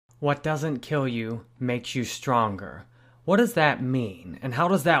What doesn't kill you makes you stronger. What does that mean, and how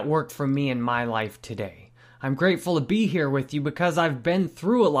does that work for me in my life today? I'm grateful to be here with you because I've been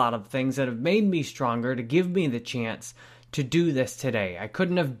through a lot of things that have made me stronger to give me the chance to do this today. I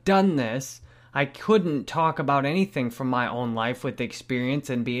couldn't have done this. I couldn't talk about anything from my own life with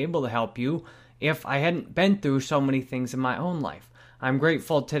experience and be able to help you if I hadn't been through so many things in my own life. I'm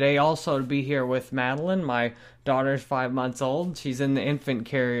grateful today also to be here with Madeline. My daughter's 5 months old. She's in the infant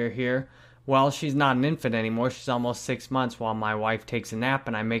carrier here. Well, she's not an infant anymore. She's almost 6 months while my wife takes a nap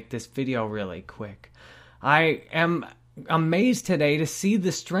and I make this video really quick. I am amazed today to see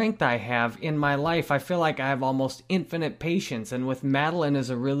the strength I have in my life. I feel like I have almost infinite patience, and with Madeline is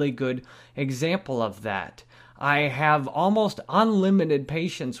a really good example of that. I have almost unlimited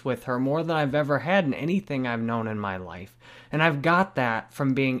patience with her, more than I've ever had in anything I've known in my life. And I've got that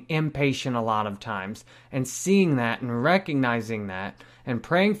from being impatient a lot of times, and seeing that and recognizing that and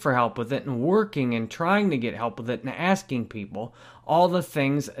praying for help with it and working and trying to get help with it and asking people all the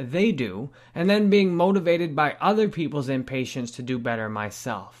things they do, and then being motivated by other people's impatience to do better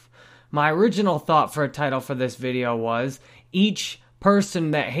myself. My original thought for a title for this video was, each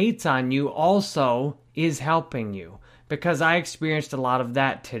person that hates on you also is helping you, because I experienced a lot of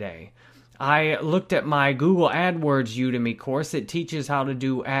that today. I looked at my Google AdWords Udemy course. It teaches how to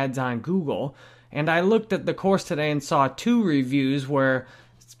do ads on Google. And I looked at the course today and saw 2 reviews where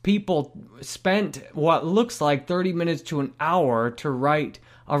people spent what looks like 30 minutes to an hour to write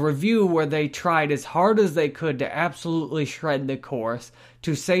a review where they tried as hard as they could to absolutely shred the course,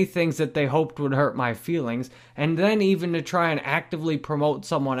 to say things that they hoped would hurt my feelings, and then even to try and actively promote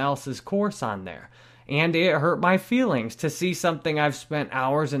someone else's course on there. And it hurt my feelings to see something I've spent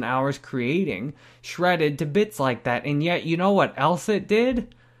hours and hours creating shredded to bits like that. And yet, you know what else it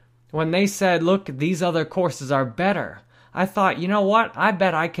did? When they said, look, these other courses are better, I thought, you know what? I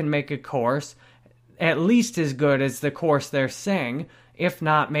bet I can make a course at least as good as the course they're saying, if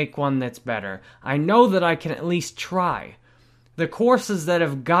not make one that's better. I know that I can at least try. The courses that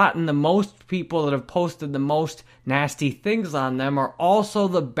have gotten the most people that have posted the most nasty things on them are also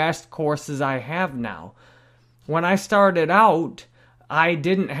the best courses I have now. When I started out, I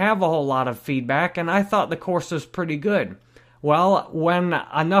didn't have a whole lot of feedback, and I thought the course was pretty good. Well, when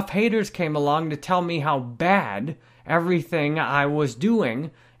enough haters came along to tell me how bad everything I was doing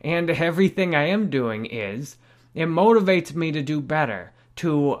and everything I am doing is, it motivates me to do better,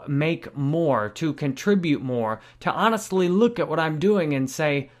 to make more, to contribute more, to honestly look at what I'm doing and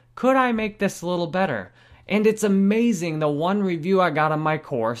say, could I make this a little better? And it's amazing, the one review I got on my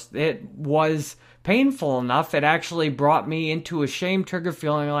course, it was painful enough. It actually brought me into a shame trigger,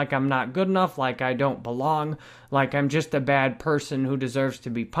 feeling like I'm not good enough, like I don't belong, like I'm just a bad person who deserves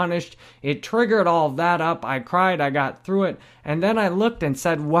to be punished. It triggered all of that up. I cried, I got through it, and then I looked and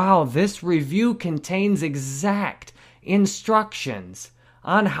said, wow, this review contains exact instructions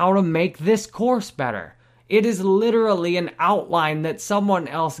on how to make this course better. It is literally an outline that someone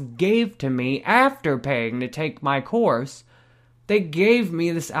else gave to me after paying to take my course. They gave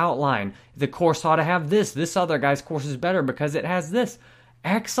me this outline. The course ought to have this. This other guy's course is better because it has this.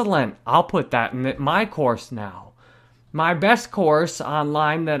 Excellent. I'll put that in my course now. My best course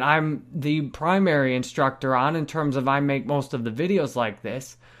online that I'm the primary instructor on, in terms of I make most of the videos like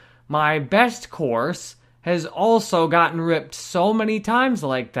this, my best course has also gotten ripped so many times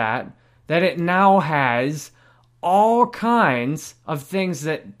like that it now has all kinds of things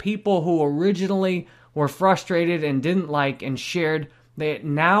that people who originally were frustrated and didn't like and shared, it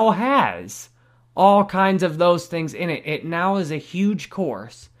now has all kinds of those things in it. It now is a huge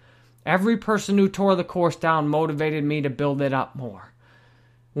course. Every person who tore the course down motivated me to build it up more.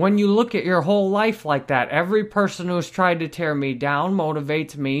 When you look at your whole life like that, every person who has tried to tear me down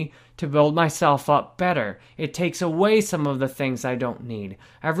motivates me to build myself up better. It takes away some of the things I don't need.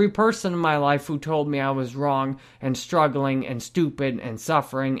 Every person in my life who told me I was wrong and struggling and stupid and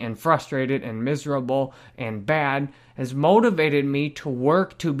suffering and frustrated and miserable and bad has motivated me to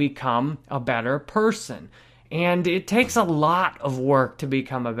work to become a better person. And it takes a lot of work to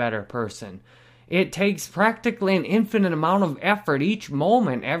become a better person. It takes practically an infinite amount of effort each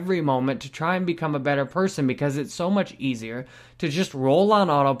moment, every moment, to try and become a better person, because it's so much easier to just roll on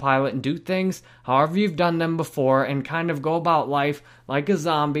autopilot and do things however you've done them before and kind of go about life like a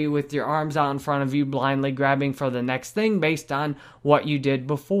zombie with your arms out in front of you, blindly grabbing for the next thing based on what you did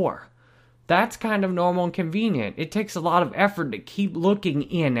before. That's kind of normal and convenient. It takes a lot of effort to keep looking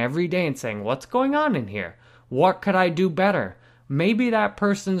in every day and saying, what's going on in here? What could I do better? Maybe that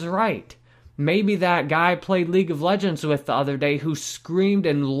person's right. Maybe that guy I played League of Legends with the other day who screamed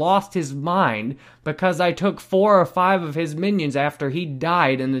and lost his mind because I took 4 or 5 of his minions after he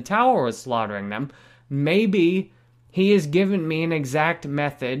died and the tower was slaughtering them. Maybe he has given me an exact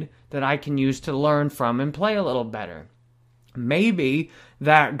method that I can use to learn from and play a little better. Maybe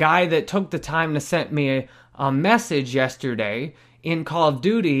that guy that took the time to send me a message yesterday in Call of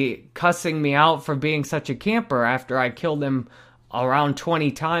Duty cussing me out for being such a camper after I killed him around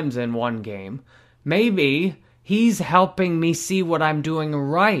 20 times in one game. Maybe he's helping me see what I'm doing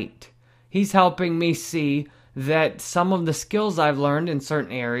right. He's helping me see that some of the skills I've learned in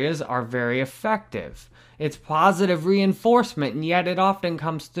certain areas are very effective. It's positive reinforcement, and yet it often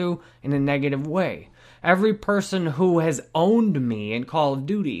comes through in a negative way. Every person who has owned me in Call of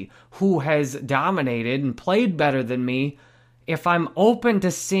Duty, who has dominated and played better than me, if I'm open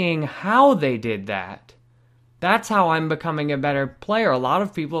to seeing how they did that, that's how I'm becoming a better player. A lot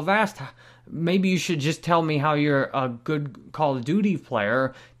of people have asked, maybe you should just tell me how you're a good Call of Duty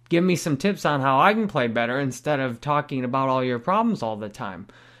player. Give me some tips on how I can play better instead of talking about all your problems all the time.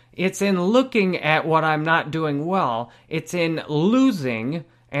 It's in looking at what I'm not doing well. It's in losing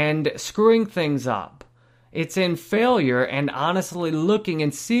and screwing things up. It's in failure and honestly looking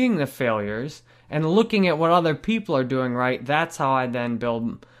and seeing the failures and looking at what other people are doing right. That's how I then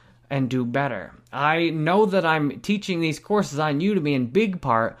build and do better. I know that I'm teaching these courses on Udemy in big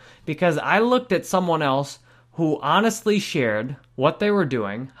part because I looked at someone else who honestly shared what they were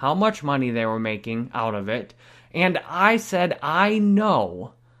doing, how much money they were making out of it, and I said, I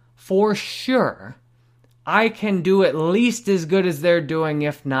know for sure I can do at least as good as they're doing,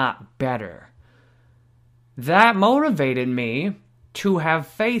 if not better. That motivated me to have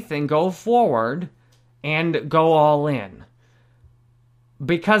faith and go forward and go all in.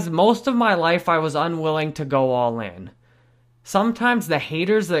 Because most of my life I was unwilling to go all in. Sometimes the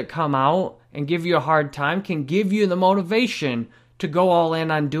haters that come out and give you a hard time can give you the motivation to go all in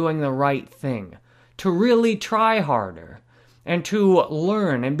on doing the right thing, to really try harder, and to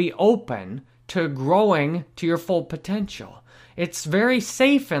learn and be open to growing to your full potential. It's very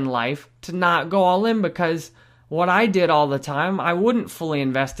safe in life to not go all in because what I did all the time, I wouldn't fully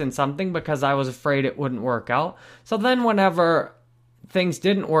invest in something because I was afraid it wouldn't work out. So then whenever things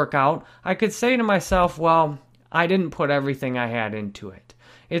didn't work out, I could say to myself, well, I didn't put everything I had into it.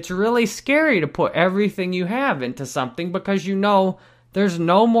 It's really scary to put everything you have into something because you know there's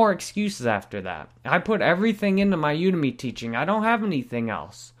no more excuses after that. I put everything into my Udemy teaching. I don't have anything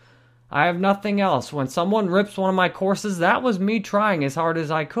else. I have nothing else. When someone rips one of my courses, that was me trying as hard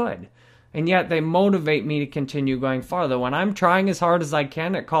as I could. And yet they motivate me to continue going farther. When I'm trying as hard as I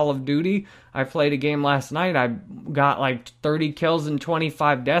can at Call of Duty, I played a game last night. I got like 30 kills and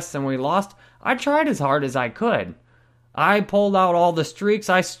 25 deaths and we lost. I tried as hard as I could. I pulled out all the streaks.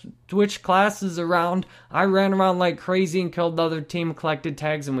 I switched classes around. I ran around like crazy and killed the other team, collected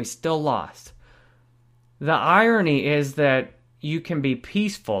tags, and we still lost. The irony is that you can be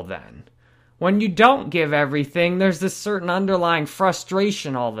peaceful then. When you don't give everything, there's this certain underlying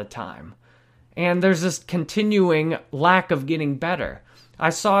frustration all the time. And there's this continuing lack of getting better. I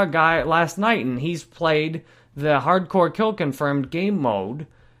saw a guy last night, and he's played the Hardcore Kill Confirmed game mode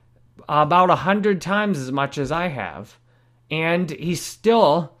about 100 times as much as I have. And he's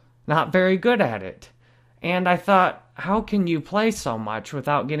still not very good at it. And I thought, how can you play so much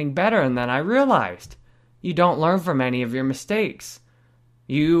without getting better? And then I realized, you don't learn from any of your mistakes.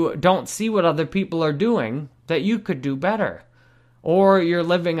 You don't see what other people are doing that you could do better. Or you're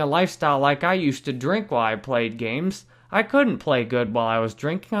living a lifestyle like I used to drink while I played games. I couldn't play good while I was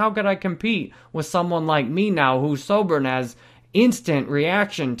drinking. How could I compete with someone like me now who's sober and has instant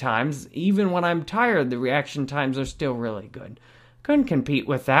reaction times? Even when I'm tired, the reaction times are still really good. Couldn't compete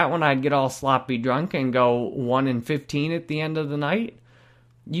with that when I'd get all sloppy drunk and go 1-15 at the end of the night.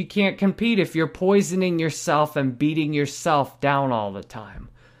 You can't compete if you're poisoning yourself and beating yourself down all the time.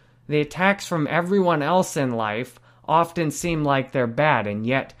 The attacks from everyone else in life often seem like they're bad, and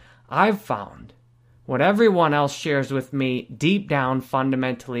yet I've found what everyone else shares with me deep down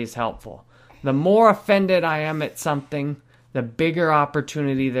fundamentally is helpful. The more offended I am at something, the bigger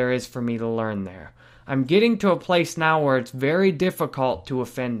opportunity there is for me to learn there. I'm getting to a place now where it's very difficult to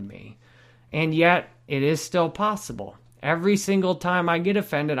offend me, and yet it is still possible. Every single time I get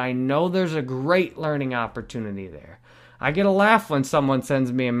offended, I know there's a great learning opportunity there. I get a laugh when someone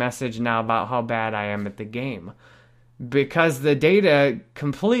sends me a message now about how bad I am at the game, because the data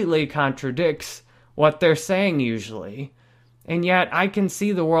completely contradicts what they're saying usually, and yet I can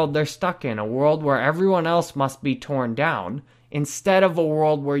see the world they're stuck in, a world where everyone else must be torn down, instead of a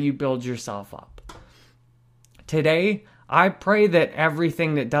world where you build yourself up. Today, I pray that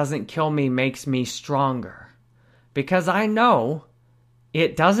everything that doesn't kill me makes me stronger, because I know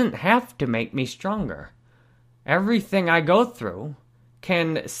it doesn't have to make me stronger. Everything I go through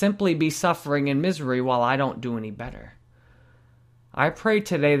can simply be suffering and misery while I don't do any better. I pray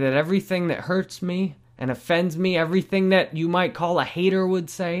today that everything that hurts me and offends me, everything that you might call a hater would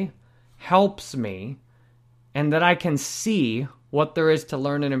say, helps me, and that I can see what there is to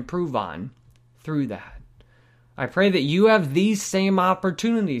learn and improve on through that. I pray that you have these same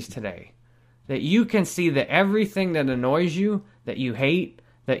opportunities today, that you can see that everything that annoys you, that you hate,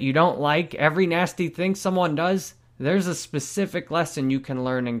 that you don't like, every nasty thing someone does, there's a specific lesson you can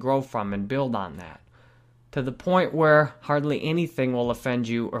learn and grow from and build on that, to the point where hardly anything will offend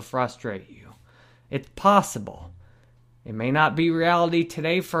you or frustrate you. It's possible. It may not be reality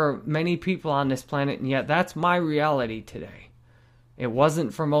today for many people on this planet, and yet that's my reality today. It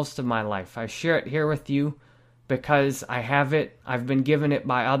wasn't for most of my life. I share it here with you because I have it, I've been given it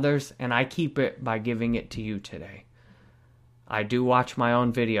by others, and I keep it by giving it to you today. I do watch my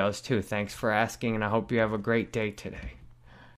own videos too. Thanks for asking, and I hope you have a great day today.